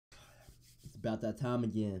about that time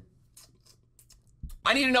again.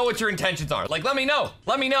 I need to know what your intentions are. Like, let me know.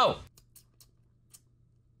 Let me know.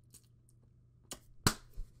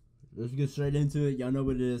 Let's get straight into it. Y'all know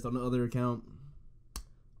what it is on the other account.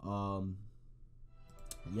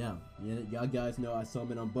 Yeah, y'all guys know I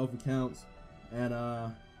summon on both accounts. And,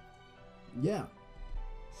 yeah.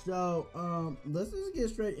 So, let's just get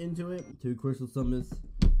straight into it. 2 crystal summons.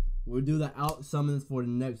 We'll do the out summons for the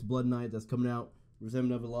next Blood Night that's coming out. We're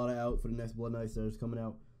saving up a lot of out for the next Blood Night that's coming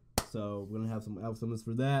out. So, we're gonna have some out summons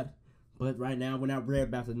for that. But right now, we're not worried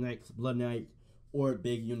about the next Blood Night or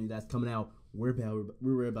big unit that's coming out. We're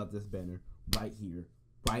worried about this banner right here,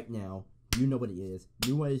 right now. You know what it is.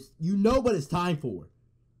 You know what it's time for.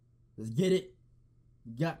 Let's get it.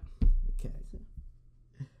 Okay.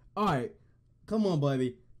 All right. Come on,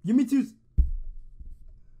 baby. Give me 2.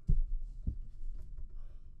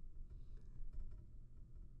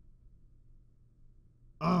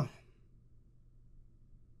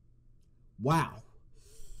 Wow.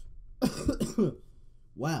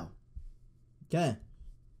 Wow. Okay.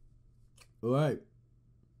 All right.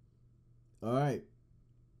 All right.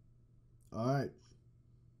 All right.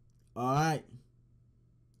 All right.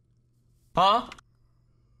 Huh?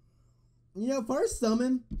 You know, first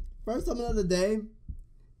summon of the day.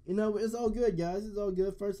 You know, it's all good, guys. It's all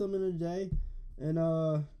good. First summon of the day.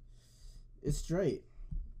 And, it's straight.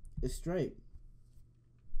 It's straight.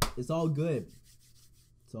 It's all good.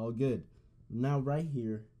 It's all good. Now right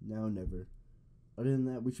here, now never. Other than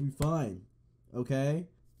that, we should be fine. Okay?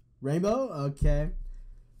 Rainbow? Okay.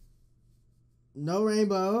 No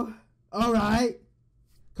rainbow. Alright.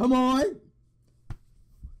 Come on.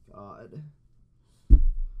 God.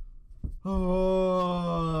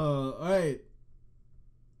 Oh, alright.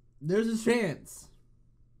 There's a chance.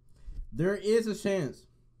 There is a chance.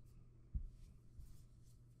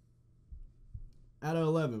 Out of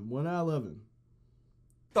 11. 1 out of 11.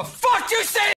 The fuck you say?